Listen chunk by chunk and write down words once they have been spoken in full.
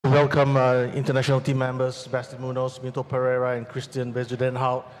welcome international team members Sebastian Munoz, Mito Pereira, and Christiaan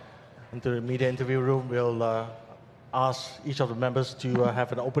Bezuidenhout into the media interview room. We'll ask each of the members to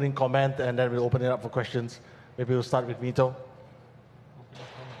have an opening comment, and then we'll open it up for questions. Maybe we'll start with Mito.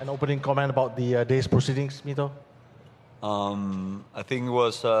 An opening comment about the day's proceedings, Mito? I think it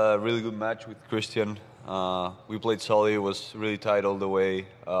was a really good match with Christiaan. We played solid. It was really tight all the way.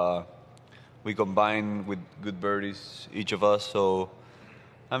 We combined with good birdies, each of us. So,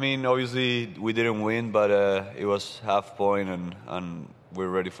 I mean, obviously we didn't win, but it was half point, and we're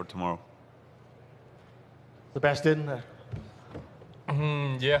ready for tomorrow. Sebastian?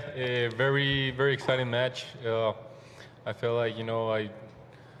 Yeah, a very, very exciting match. I feel like,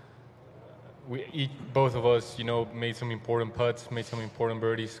 both of us, made some important putts, made some important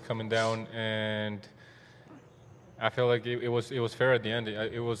birdies coming down, and I felt like it was fair at the end.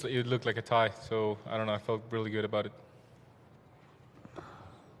 It looked like a tie, so I don't know. I felt really good about it.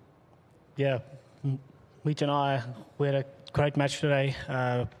 Yeah, Mito and I, we had a great match today.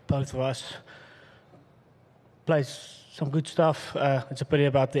 Both of us played some good stuff. It's a pity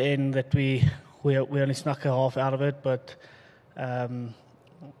about the end that we only snuck a half out of it, but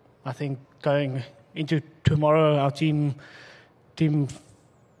I think going into tomorrow, our team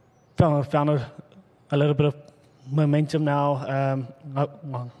found a little bit of momentum now.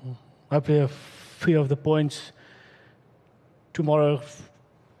 Hopefully a few of the points tomorrow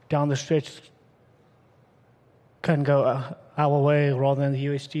down the stretch can go our way rather than the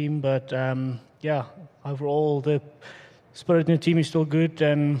US team. But yeah, overall the spirit in the team is still good,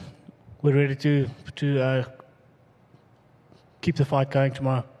 and we're ready to keep the fight going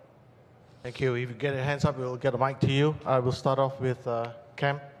tomorrow. Thank you. If you get your hands up, we'll get a mic to you. We'll start off with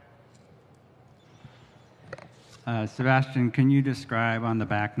Cam. Sebastian, can you describe on the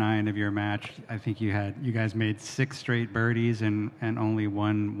back nine of your match? I think you guys made 6 straight birdies and only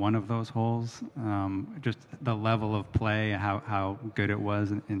won one of those holes. Just the level of play, how good it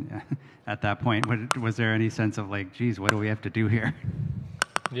was at that point. Was there any sense of like, geez, what do we have to do here?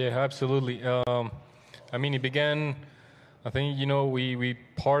 Yeah, absolutely. I mean, it began. I think we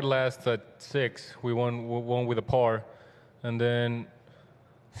parred last at 6. We won with a par, and then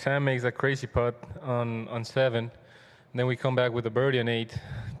Sam makes a crazy putt on 7. And then we come back with a birdie on 8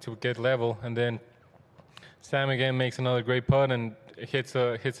 to get level, and then Sam again makes another great putt and hits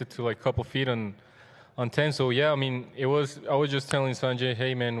it to like a couple feet on 10. So yeah, I mean, I was just telling Sanjay,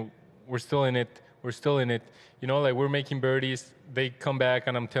 hey man, we're still in it. We're still in it. Like we're making birdies. They come back,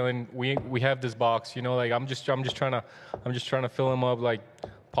 and I'm telling we have this box. Like I'm just trying to fill them up like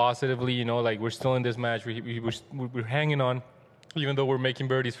positively. Like we're still in this match. We're hanging on, even though we're making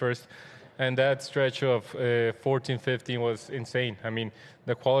birdies first. And that stretch of 14, 15 was insane. I mean,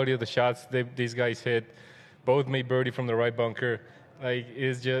 the quality of the shots these guys hit, both made birdie from the right bunker. Like,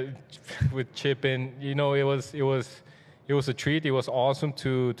 it's just with chip in, it was a treat. It was awesome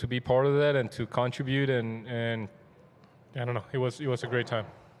to be part of that and to contribute. And I don't know, it was a great time.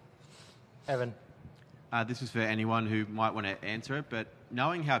 Evan. This is for anyone who might want to answer it, but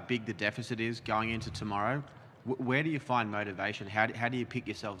knowing how big the deficit is going into tomorrow, where do you find motivation? How do you pick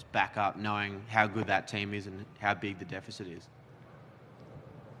yourselves back up knowing how good that team is and how big the deficit is?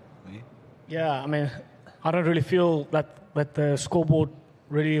 Me? Yeah, I mean, I don't really feel that the scoreboard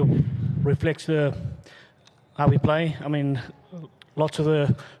really reflects how we play. I mean, lots of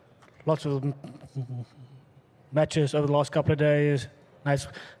the matches over the last couple of days has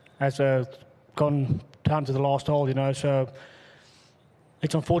gone down to the last hole, so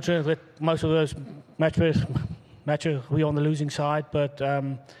it's unfortunate that most of those matches we're on the losing side, but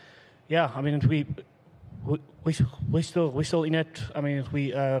yeah, I mean we're still in it. I mean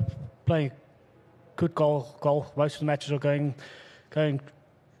we playing good golf. Most of the matches are going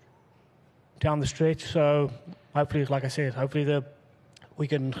down the stretch. So hopefully, like I said, we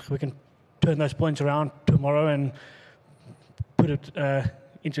can turn those points around tomorrow and put it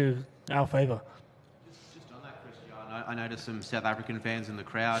into our favour. I noticed some South African fans in the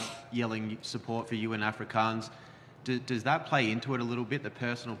crowd yelling support for you and Afrikaans. Does that play into it a little bit, the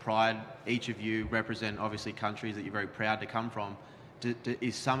personal pride? Each of you represent, obviously, countries that you're very proud to come from.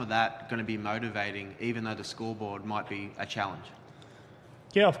 Is some of that going to be motivating, even though the scoreboard might be a challenge?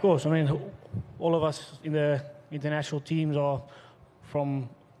 Yeah, of course. I mean, all of us in the international teams are from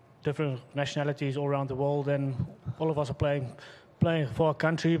different nationalities all around the world, and all of us are playing for our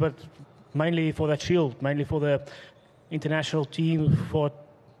country, but mainly for that shield, mainly for the international team, for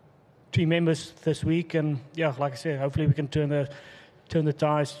team members this week. And yeah, like I said, hopefully we can turn the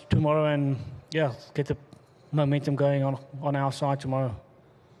ties tomorrow and yeah, get the momentum going on our side tomorrow.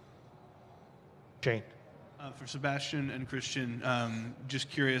 Jane. For Sebastian and Christiaan, just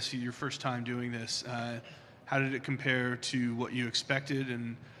curious, your first time doing this, how did it compare to what you expected?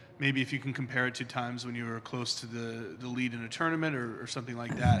 And maybe if you can compare it to times when you were close to the lead in a tournament or something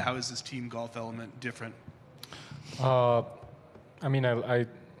like that, how is this team golf element different? I mean,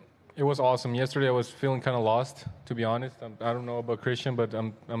 it was awesome. Yesterday I was feeling kind of lost, to be honest. I don't know about Christiaan, but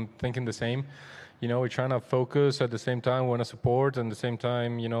I'm thinking the same. You know, we're trying to focus at the same time, we want to support, and at the same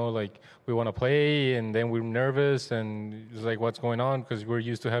time, you know, like we want to play, and then we're nervous, and it's like, what's going on? Because we're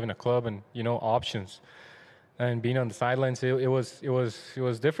used to having a club and, you know, options. And being on the sidelines, it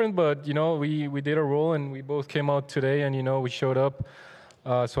was different, but, you know, we did a role, and we both came out today, and, you know, we showed up.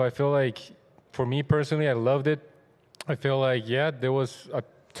 So I feel like, for me personally, I loved it. I feel like, yeah, there was a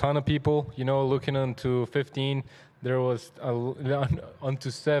ton of people, you know, looking onto 15. There was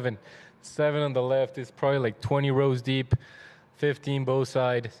onto 7. 7 on the left is probably like 20 rows deep, 15 both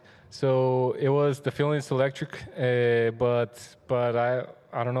sides. So the feeling is electric, but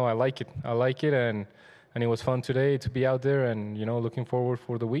I don't know, I like it, and it was fun today to be out there, and, you know, looking forward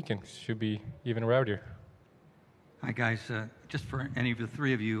for the weekend. Should be even rowdier. Hi guys, just for any of the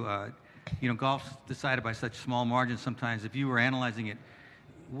three of you, you know, golf's decided by such small margins sometimes. If you were analyzing it,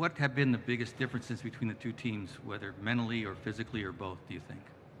 what have been the biggest differences between the two teams, whether mentally or physically or both, do you think?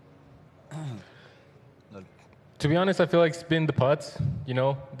 To be honest, I feel like it's been the putts. You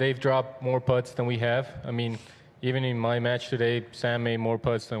know, they've dropped more putts than we have. I mean, even in my match today, Sam made more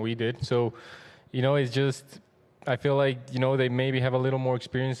putts than we did. So, you know, it's just, I feel like, you know, they maybe have a little more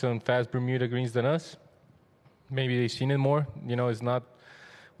experience on fast Bermuda greens than us. Maybe they've seen it more. You know, it's not,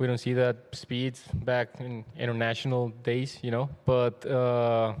 we don't see that speeds back in international days, you know. But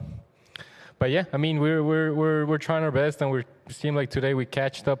yeah, I mean, we're trying our best, and it seemed like today we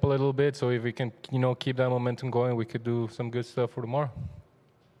catched up a little bit. So if we can, you know, keep that momentum going, we could do some good stuff for tomorrow.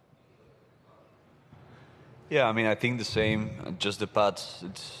 Yeah, I mean, I think the same. Just the putts.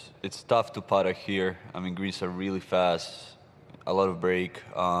 It's tough to putt here. I mean, greens are really fast, a lot of break.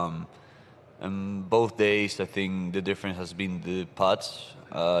 And both days, I think the difference has been the putts.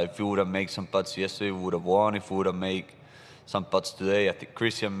 If we would have made some putts yesterday, we would have won. If we would have made some putts today, I think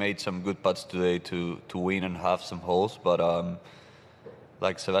Christiaan made some good putts today to win and have some holes. But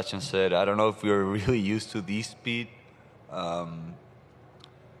like Sebastian said, I don't know if we are really used to this speed.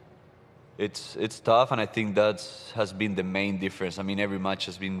 It's tough, and I think that has been the main difference. I mean, every match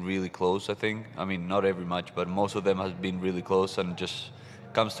has been really close, I think. I mean, not every match, but most of them has been really close, and just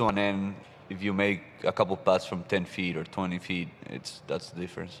comes to an end if you make a couple putts from 10 feet or 20 feet. That's the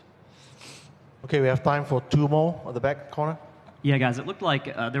difference. Okay, we have time for 2 more on the back corner. Yeah, guys, it looked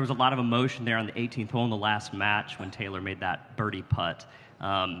like there was a lot of emotion there on the 18th hole in the last match when Taylor made that birdie putt.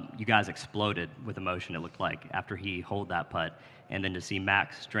 You guys exploded with emotion, it looked like, after he holed that putt. And then to see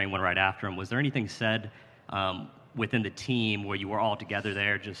Max drain one right after him. Was there anything said within the team where you were all together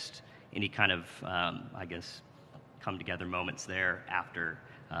there, just any kind of, I guess, come-together moments there after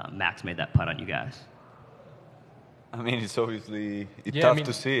Max made that putt on you guys? I mean, it's obviously tough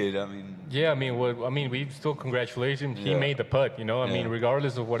to see it. I mean, yeah, I mean, we still congratulate him. He made the putt, you know. I mean,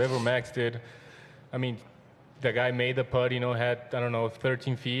 regardless of whatever Max did, I mean, the guy made the putt, you know, had, I don't know,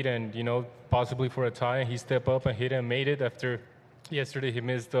 13 feet, and, you know, possibly for a tie. He stepped up and hit and made it after yesterday he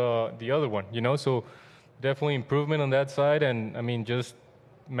missed the other one, you know. So definitely improvement on that side. And, I mean, just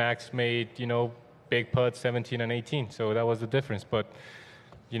Max made, you know, big putts, 17 and 18. So that was the difference. But,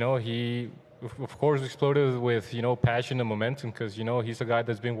 you know, he, of course, exploded with, you know, passion and momentum because, you know, he's a guy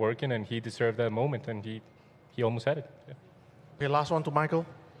that's been working and he deserved that moment, and he almost had it. Yeah. Okay, last one to Michael.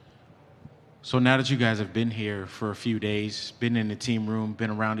 So now that you guys have been here for a few days, been in the team room, been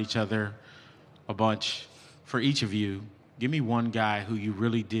around each other a bunch, for each of you, give me one guy who you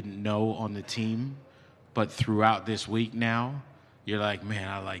really didn't know on the team, but throughout this week now, you're like, man,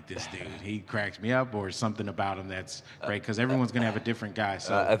 I like this dude. He cracks me up, or something about him that's great, because everyone's going to have a different guy.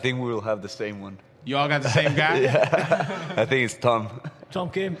 So I think we will have the same one. You all got the same guy? Yeah. I think it's Tom.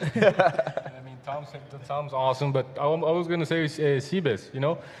 Tom Kim. I mean, Tom's awesome, but I was going to say Seabus, you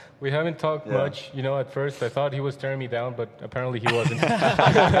know. We haven't talked much, you know, at first. I thought he was tearing me down, but apparently he wasn't.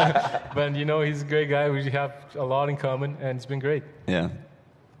 But, you know, he's a great guy. We have a lot in common, and it's been great. Yeah.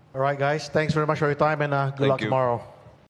 All right, guys. Thanks very much for your time, and good luck tomorrow.